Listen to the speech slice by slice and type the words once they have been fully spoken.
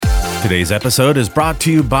Today's episode is brought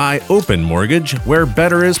to you by Open Mortgage, where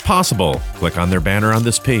better is possible. Click on their banner on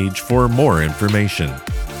this page for more information.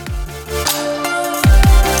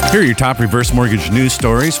 Here are your top reverse mortgage news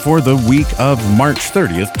stories for the week of March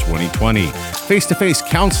 30th, 2020. Face-to-face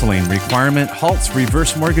counseling requirement halts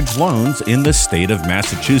reverse mortgage loans in the state of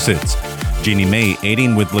Massachusetts. Ginnie Mae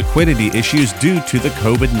aiding with liquidity issues due to the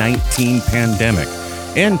COVID-19 pandemic.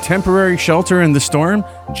 And temporary shelter in the storm,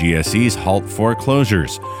 GSEs halt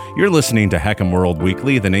foreclosures. You're listening to HECM World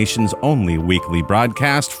Weekly, the nation's only weekly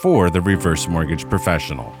broadcast for the reverse mortgage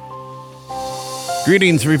professional.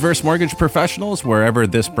 Greetings, reverse mortgage professionals, wherever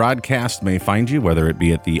this broadcast may find you, whether it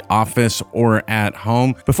be at the office or at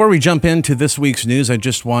home. Before we jump into this week's news, I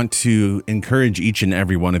just want to encourage each and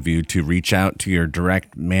every one of you to reach out to your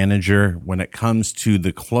direct manager when it comes to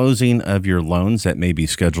the closing of your loans that may be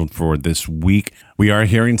scheduled for this week. We are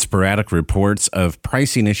hearing sporadic reports of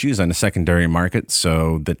pricing issues on the secondary market,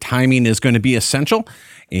 so the timing is going to be essential,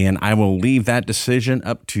 and I will leave that decision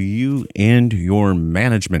up to you and your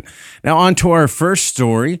management. Now, on to our first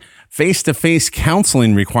story. Face-to-face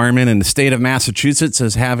counseling requirement in the state of Massachusetts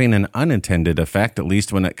is having an unintended effect, at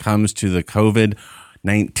least when it comes to the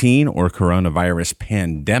COVID-19 or coronavirus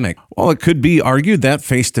pandemic. While it could be argued that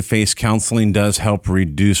face-to-face counseling does help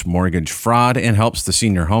reduce mortgage fraud and helps the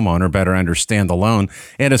senior homeowner better understand the loan,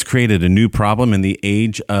 it has created a new problem in the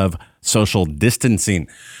age of social distancing.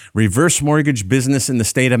 Reverse mortgage business in the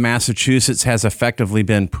state of Massachusetts has effectively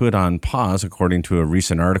been put on pause, according to a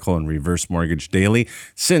recent article in Reverse Mortgage Daily,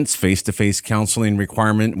 since face-to-face counseling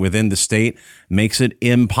requirement within the state makes it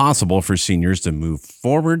impossible for seniors to move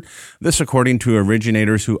forward. This according to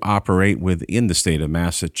originators who operate within the state of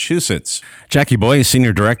Massachusetts. Jackie Boy,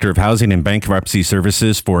 Senior Director of Housing and Bankruptcy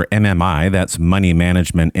Services for MMI, that's Money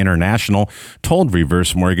Management International, told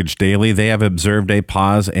Reverse Mortgage Daily they have observed a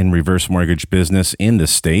pause in reverse mortgage business in the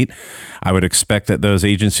state. I would expect that those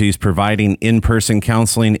agencies providing in-person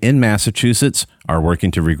counseling in Massachusetts are working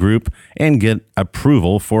to regroup and get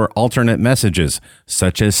approval for alternate messages,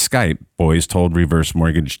 such as Skype, Boys told Reverse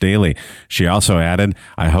Mortgage Daily. She also added,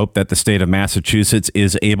 I hope that the state of Massachusetts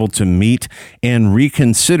is able to meet and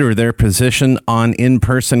reconsider their position on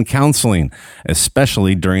in-person counseling,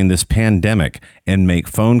 especially during this pandemic, and make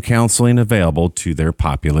phone counseling available to their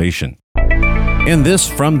population. And this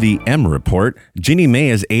from the M Report, Ginnie Mae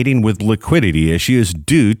is aiding with liquidity issues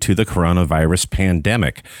due to the coronavirus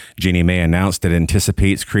pandemic. Ginnie Mae announced it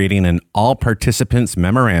anticipates creating an all-participants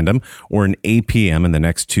memorandum, or an APM, in the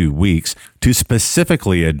next 2 weeks to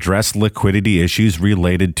specifically address liquidity issues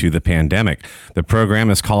related to the pandemic. The program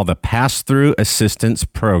is called the Pass-Through Assistance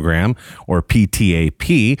Program, or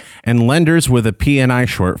PTAP, and lenders with a P&I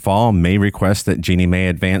shortfall may request that Ginnie Mae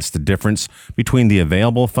advance the difference between the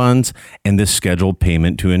available funds and the scheduled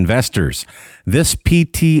payment to investors. This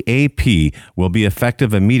PTAP will be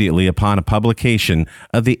effective immediately upon a publication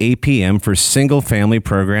of the APM for single-family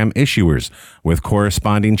program issuers, with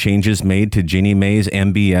corresponding changes made to Ginnie Mae's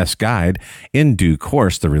MBS guide in due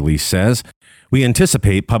course, the release says. We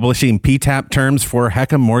anticipate publishing PTAP terms for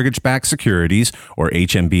HECM mortgage-backed securities, or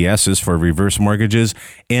HMBSs for reverse mortgages,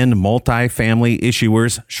 and multifamily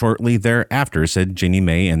issuers shortly thereafter, said Ginnie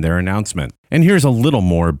Mae in their announcement. And here's a little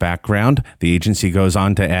more background. The agency goes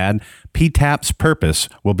on to add, PTAP's purpose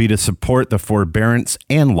will be to support the forbearance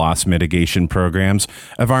and loss mitigation programs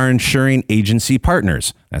of our insuring agency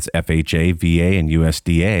partners, that's FHA, VA, and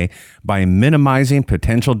USDA, by minimizing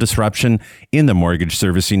potential disruption in the mortgage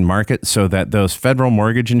servicing market so that those federal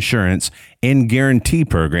mortgage insurance and guarantee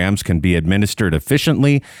programs can be administered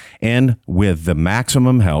efficiently and with the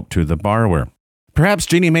maximum help to the borrower. Perhaps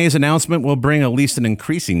Ginnie Mae's announcement will bring at least an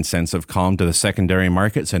increasing sense of calm to the secondary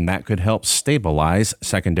markets, and that could help stabilize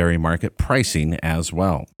secondary market pricing as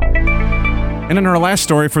well. And in our last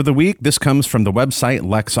story for the week, this comes from the website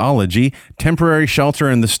Lexology. Temporary shelter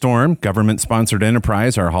in the storm, government-sponsored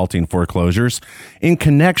enterprise are halting foreclosures in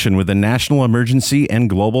connection with the national emergency and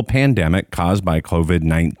global pandemic caused by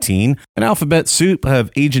COVID-19. An alphabet soup of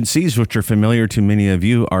agencies which are familiar to many of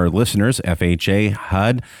you, our listeners, FHA,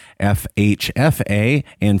 HUD, FHFA,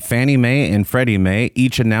 and Fannie Mae and Freddie Mae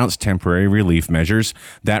each announced temporary relief measures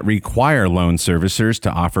that require loan servicers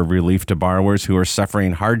to offer relief to borrowers who are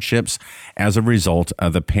suffering hardships as a result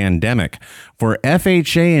of the pandemic. For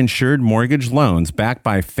FHA-insured mortgage loans backed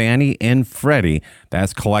by Fannie and Freddie,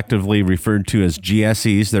 that's collectively referred to as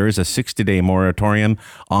GSEs, there is a 60-day moratorium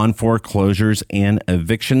on foreclosures and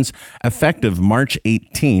evictions effective March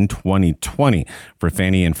 18, 2020. For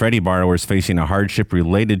Fannie and Freddie borrowers facing a hardship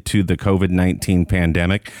related to the COVID-19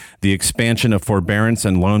 pandemic, the expansion of forbearance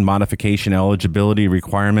and loan modification eligibility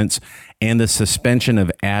requirements and the suspension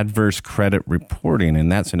of adverse credit reporting.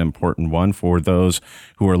 And that's an important one for those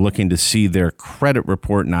who are looking to see their credit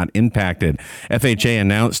report not impacted. FHA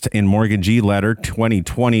announced in Mortgagee Letter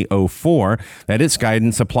 2020-04 that its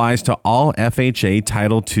guidance applies to all FHA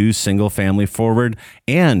Title II single-family forward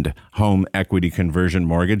and home equity conversion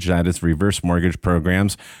mortgage, that is reverse mortgage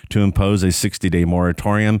programs, to impose a 60-day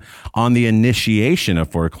moratorium on the initiation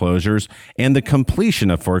of foreclosures and the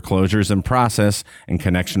completion of foreclosures in process in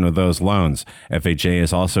connection with those loans. FHA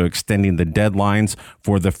is also extending the deadlines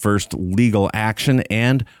for the first legal action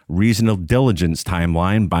and reasonable diligence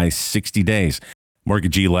timeline by 60 days.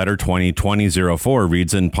 Mortgagee Letter 2020-04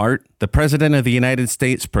 reads in part, the President of the United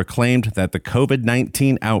States proclaimed that the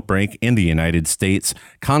COVID-19 outbreak in the United States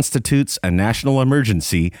constitutes a national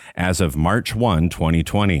emergency as of March 1,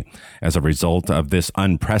 2020. As a result of this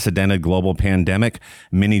unprecedented global pandemic,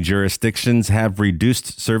 many jurisdictions have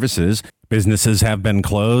reduced services, businesses have been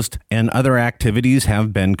closed, and other activities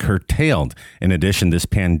have been curtailed. In addition, this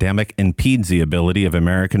pandemic impedes the ability of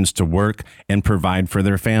Americans to work and provide for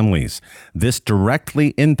their families. This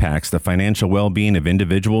directly impacts the financial well-being of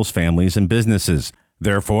individuals, families, and businesses.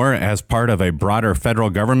 Therefore, as part of a broader federal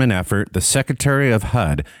government effort, the Secretary of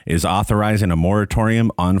HUD is authorizing a moratorium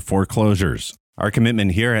on foreclosures. Our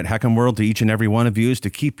commitment here at HECM World to each and every one of you is to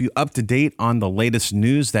keep you up to date on the latest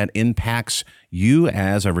news that impacts you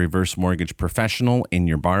as a reverse mortgage professional and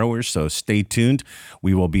your borrowers. So stay tuned.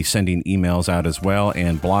 We will be sending emails out as well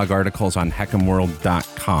and blog articles on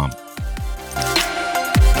HECMWorld.com.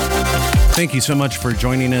 Thank you so much for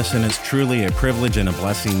joining us, and it's truly a privilege and a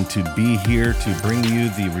blessing to be here to bring you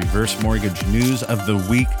the reverse mortgage news of the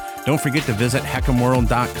week. Don't forget to visit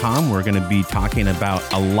HECMWorld.com. We're going to be talking about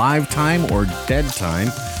a live time or dead time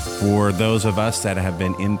for those of us that have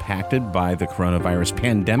been impacted by the coronavirus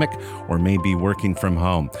pandemic or may be working from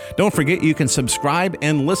home. Don't forget you can subscribe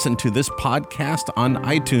and listen to this podcast on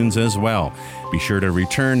iTunes as well. Be sure to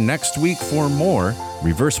return next week for more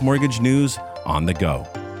reverse mortgage news on the go.